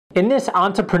In this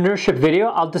entrepreneurship video,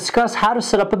 I'll discuss how to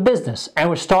set up a business, and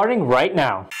we're starting right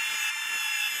now.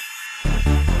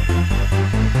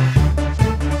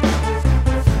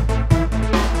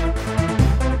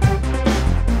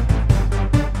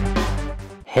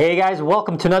 Hey guys,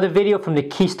 welcome to another video from the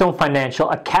Keystone Financial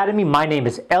Academy. My name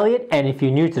is Elliot, and if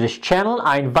you're new to this channel,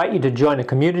 I invite you to join the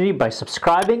community by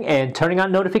subscribing and turning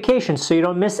on notifications so you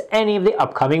don't miss any of the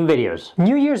upcoming videos.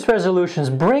 New Year's resolutions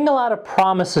bring a lot of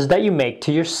promises that you make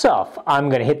to yourself. I'm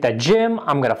gonna hit that gym,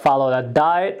 I'm gonna follow that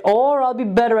diet, or I'll be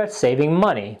better at saving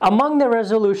money. Among the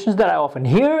resolutions that I often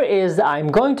hear is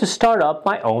I'm going to start up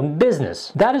my own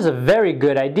business. That is a very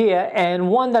good idea, and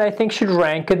one that I think should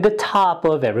rank at the top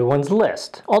of everyone's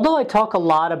list. Although I talk a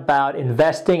lot about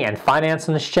investing and finance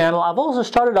on this channel, I've also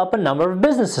started up a number of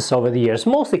businesses over the years,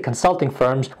 mostly consulting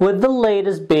firms, with the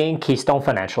latest being Keystone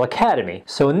Financial Academy.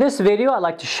 So in this video, I'd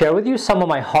like to share with you some of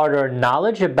my hard-earned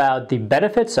knowledge about the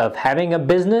benefits of having a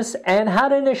business and how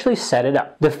to initially set it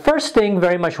up. The first thing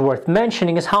very much worth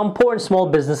mentioning is how important small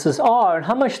businesses are and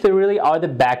how much they really are the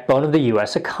backbone of the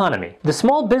US economy. The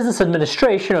Small Business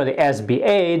Administration, or the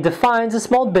SBA, defines a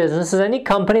small business as any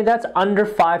company that's under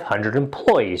 500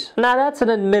 employees. Now that's an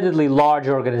admittedly large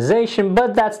organization,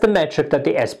 but that's the metric that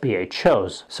the SBA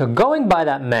chose. So going by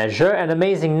that measure, an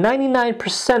amazing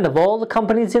 99% of all the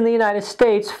companies in the United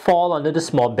States fall under the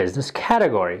small business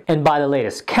category. And by the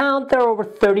latest count, there are over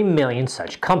 30 million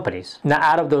such companies. Now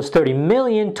out of those 30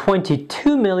 million,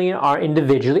 22 million are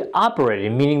individually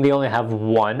operated, meaning they only have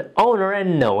one owner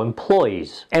and no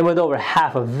employees. And with over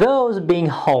half of those being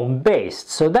home-based.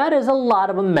 So that is a lot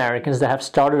of Americans that have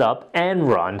started up and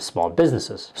run small businesses.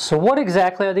 So what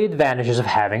exactly are the advantages of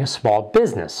having a small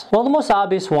business? Well, the most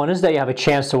obvious one is that you have a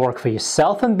chance to work for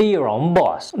yourself and be your own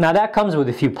boss. Now that comes with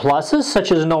a few pluses,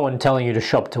 such as no one telling you to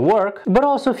show up to work, but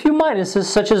also a few minuses,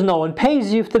 such as no one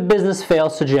pays you if the business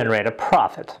fails to generate a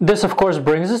profit. This of course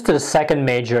brings us to the second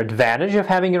major advantage of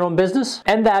having your own business,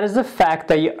 and that is the fact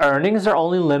that your earnings are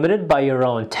only limited by your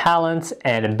own talents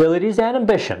and abilities and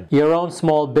ambition. Your own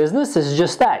small business is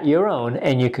just that, your own,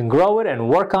 and you can grow it and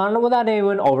work on it without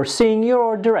anyone overseeing you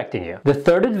or directing you. The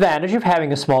third advantage of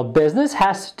having a small business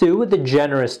has to do with the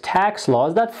generous tax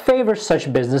laws that favor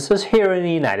such businesses here in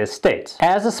the United States.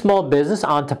 As a small business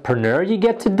entrepreneur, you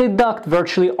get to deduct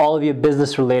virtually all of your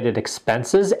business-related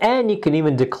expenses, and you can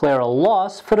even declare a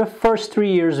loss for the first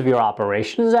 3 years of your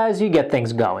operations as you get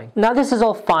things going. Now this is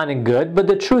all fine and good, but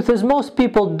the truth is most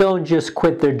people don't just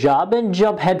quit their job and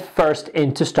jump headfirst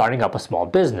into starting up a small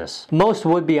business. Most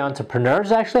would-be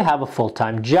entrepreneurs actually have a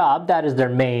full-time job that is their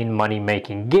main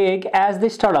money-making gig as they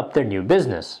start up their new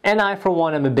business. And I, for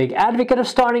one, am a big advocate of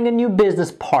starting a new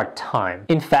business part-time.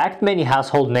 In fact, many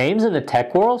household names in the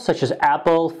tech world, such as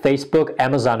Apple, Facebook,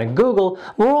 Amazon, and Google,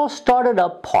 were all started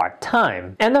up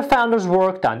part-time. And their founders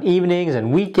worked on evenings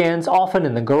and weekends, often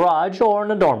in the garage or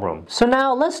in a dorm room. So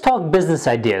now let's talk business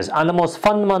ideas. On the most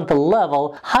fundamental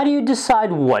level, how do you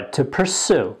decide what to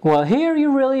pursue? Well, here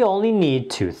you really only need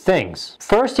two things.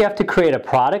 First, you have to create a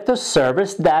product or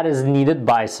service that is needed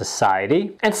by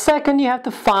society. And second, you have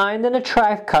to find and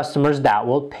attract customers that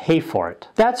will pay for it.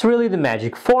 That's really the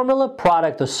magic formula.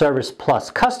 Product or service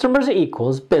plus customers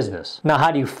equals business. Now,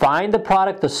 how do you find the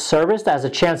product or service that has a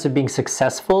chance of being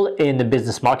successful in the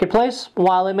business marketplace?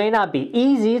 While it may not be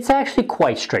easy, it's actually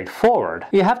quite straightforward.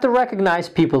 You have to recognize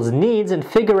people's needs and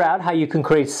figure out how you can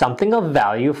create something of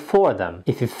value for them.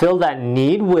 If you fill that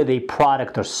need with a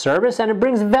product or service and it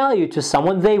brings value to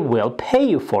someone, they will pay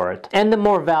you for it. And the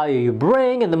more value you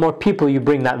bring and the more people you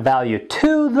bring that value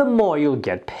to, the more you'll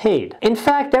get paid. In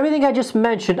fact, everything I just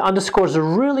mentioned underscores a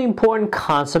really important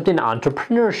concept in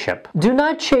entrepreneurship. Do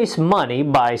not chase money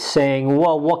by saying,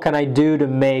 well, what can I do to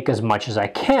make as much as I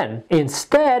can?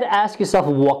 Instead, ask yourself,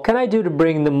 what can I do to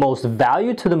bring the most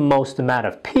value to the most amount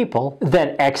of people?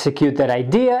 Then execute that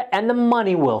idea and the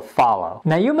money will follow.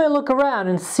 Now, you may look around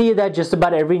and see that just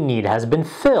about every need has been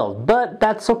filled, but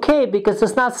that's okay because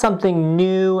it's not something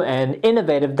new and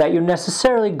innovative that you're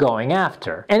necessarily going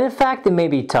after. And in fact, it may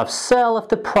be a tough sell if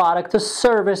the product or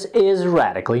service is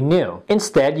radically new.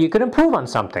 Instead, you could improve on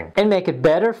something and make it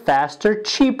better, faster,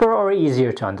 cheaper, or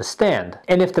easier to understand.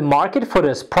 And if the market for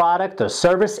this product or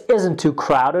service isn't too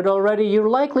crowded already, you'll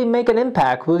likely make an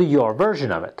impact with your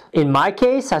version of it. In my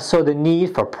case, I saw the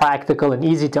need for practical and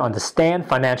easy to understand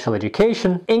financial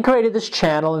education and created this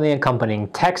channel and the accompanying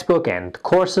textbook and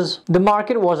courses. The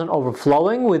market wasn't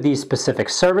overflowing with these specific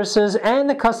services, and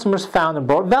the customers found and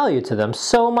brought value value to them,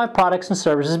 so my products and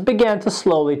services began to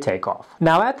slowly take off.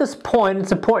 Now at this point,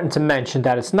 it's important to mention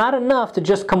that it's not enough to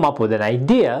just come up with an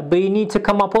idea, but you need to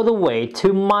come up with a way to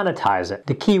monetize it.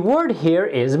 The key word here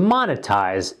is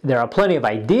monetize. There are plenty of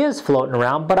ideas floating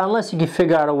around, but unless you can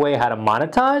figure out a way how to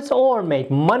monetize or make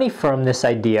money from this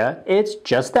idea, it's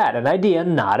just that, an idea,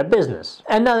 not a business.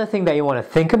 Another thing that you want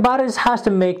to think about is how to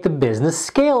make the business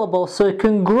scalable so it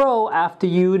can grow after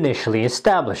you initially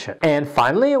establish it. And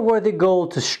finally, a worthy goal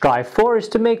to strive for is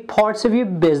to make parts of your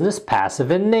business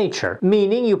passive in nature,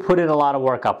 meaning you put in a lot of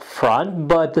work up front,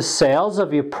 but the sales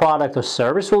of your product or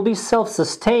service will be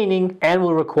self-sustaining and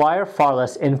will require far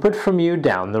less input from you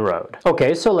down the road.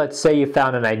 Okay, so let's say you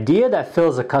found an idea that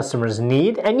fills a customer's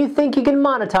need and you think you can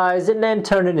monetize it and then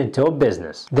turn it into a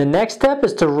business. The next step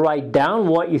is to write down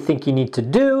what you think you need to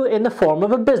do in the form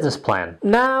of a business plan.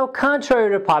 Now,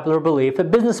 contrary to popular belief, a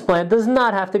business plan does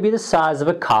not have to be the size of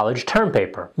a college term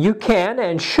paper. You can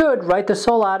and should write this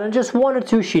all out on just 1 or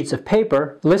 2 sheets of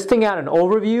paper, listing out an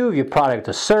overview of your product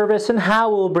or service and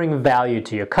how it will bring value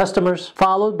to your customers,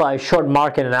 followed by a short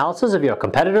market analysis of your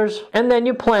competitors, and then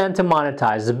you plan to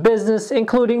monetize the business,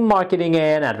 including marketing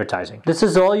and advertising. This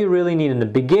is all you really need in the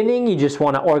beginning. You just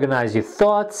want to organize your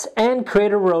thoughts and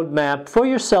create a roadmap for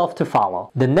yourself to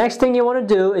follow. The next thing you want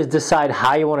to do is decide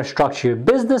how you want to structure your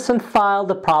business and file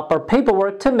the proper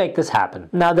paperwork to make this happen.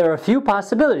 Now, there are a few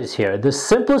possibilities here. The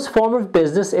simplest form of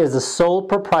business is the sole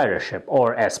proprietorship,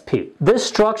 or SP. This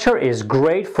structure is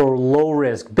great for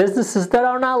low-risk businesses that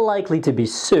are not likely to be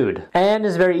sued and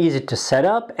is very easy to set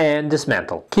up and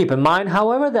dismantle. Keep in mind,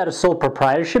 however, that a sole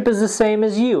proprietorship is the same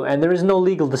as you and there is no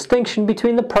legal distinction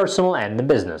between the personal and the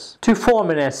business. To form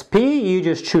an SP, you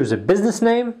just choose a business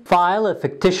name, file a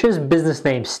fictitious business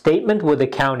name statement with the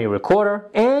county recorder,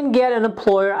 and get an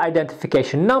employer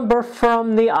identification number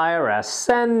from the IRS,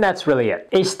 and that's really it.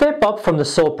 A step up from the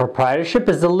sole proprietorship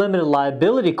is the limited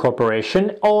liability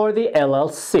corporation, or the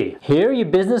LLC. Here, your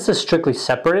business is strictly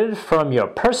separated from your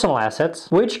personal assets,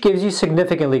 which gives you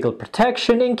significant legal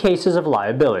protection in cases of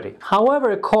liability.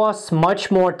 However, it costs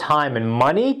much more time and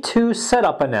money to set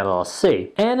up an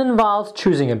LLC, and involves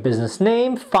choosing a business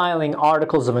name, filing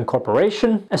articles of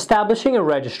incorporation, establishing a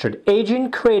registered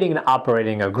agent, creating an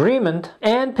operating agreement,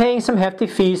 and paying some hefty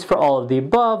fees for all of the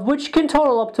above, which can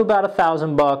total up to about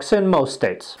 $1,000 in most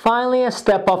states. Finally, a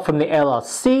step up from the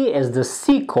LLC is the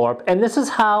C-Corp, and this is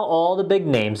how all the big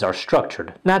names are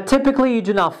structured. Now, typically you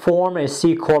do not form a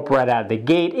C-Corp right out of the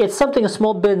gate. It's something a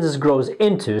small business grows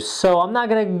into, so I'm not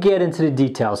going to get into the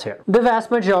details here. The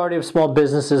vast majority of small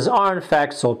businesses are in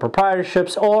fact sole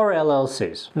proprietorships or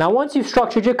LLCs. Now, once you've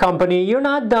structured your company, you're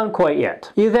not done quite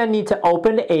yet. You then need to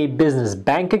open a business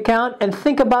bank account and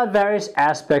think about various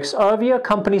aspects of your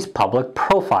company's public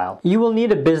profile. You will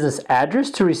need a business address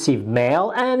to receive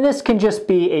mail, and this can just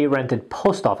be a rented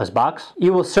post office box.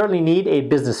 You will certainly need a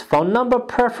business phone number,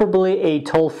 preferably a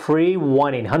toll-free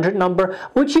 1-800 number,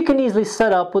 which you can easily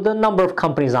set up with a number of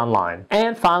companies online.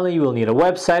 And finally, you will need a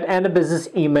website and a business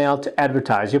email to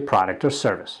advertise your product or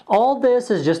service. All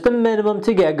this is just the minimum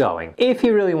to get going. If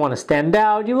you really want to stand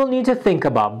out, you will need to think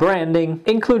about branding,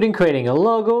 including creating a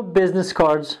logo, business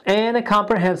cards, and a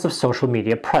comprehensive social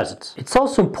media presence. It's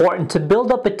also important to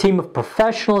build up a team of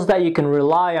professionals that you can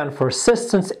rely on for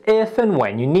assistance if and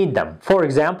when you need them. For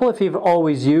example, if you've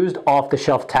always used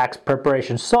off-the-shelf tax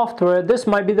preparation software, this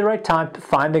might be the right time to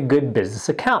find a good business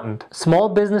accountant. Small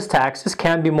business taxes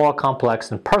can be more complex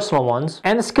than personal ones,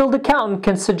 and a skilled accountant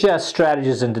can suggest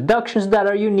strategies and deductions that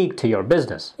are unique to your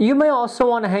business. You may also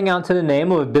want to hang on to the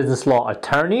name of a business law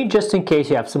attorney just in case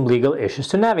you have some legal issues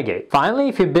to navigate. Finally,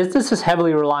 if your business is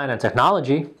heavily reliant on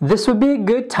technology, this would be a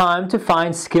good time to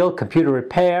find skilled computer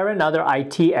repair and other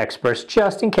IT experts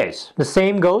just in case. The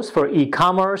same goes for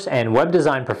e-commerce and web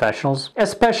design professionals,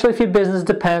 especially if your business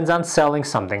depends on selling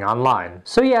something online.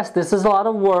 So yes, this is a lot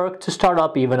of work to start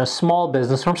up even a small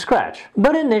business from scratch.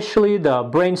 But initially, the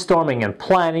brainstorming and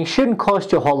planning shouldn't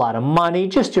cost you a whole lot of money,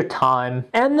 just your time,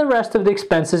 and the rest of the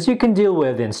expenses you can deal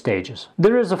with in stages.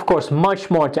 There is, of course, much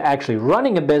more to actually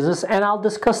running a business, and I'll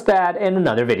discuss that in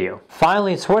another video.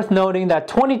 Finally, it's worth noting that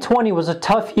 2020 was a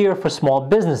tough year for small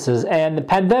businesses, and the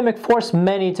pandemic forced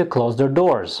many to close their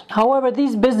doors. However,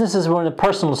 these businesses were in the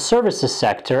personal services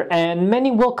sector, and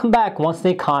many will come back once the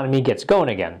economy gets going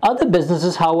again. Other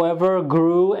businesses, however,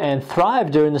 grew and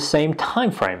thrived during the same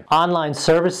time frame. Online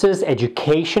services,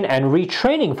 education, and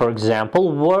retraining, for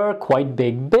example, were quite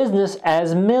big business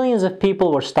as millions of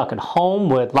people were stuck at home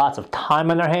with lots of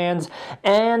time on their hands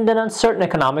and an uncertain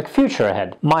economic future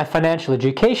ahead. My financial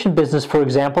education business, for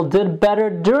example, did better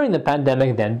during the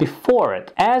pandemic than before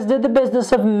it, as did the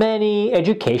business of many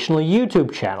educational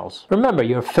YouTube channels. Remember,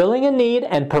 you're filling a need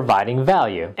and and providing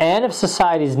value. And if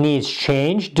society's needs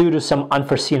change due to some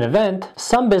unforeseen event,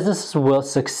 some businesses will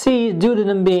succeed due to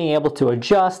them being able to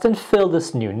adjust and fill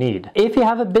this new need. If you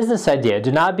have a business idea,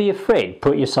 do not be afraid.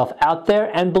 Put yourself out there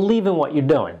and believe in what you're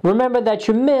doing. Remember that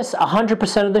you miss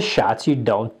 100% of the shots you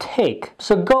don't take.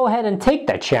 So go ahead and take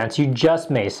that chance. You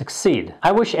just may succeed.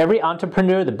 I wish every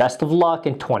entrepreneur the best of luck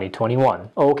in 2021.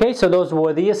 Okay, so those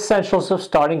were the essentials of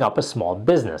starting up a small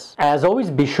business. As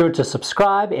always, be sure to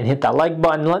subscribe and hit that like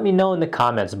button. Let me know in the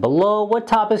comments below what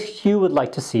topics you would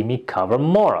like to see me cover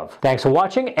more of. Thanks for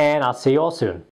watching, and I'll see you all soon.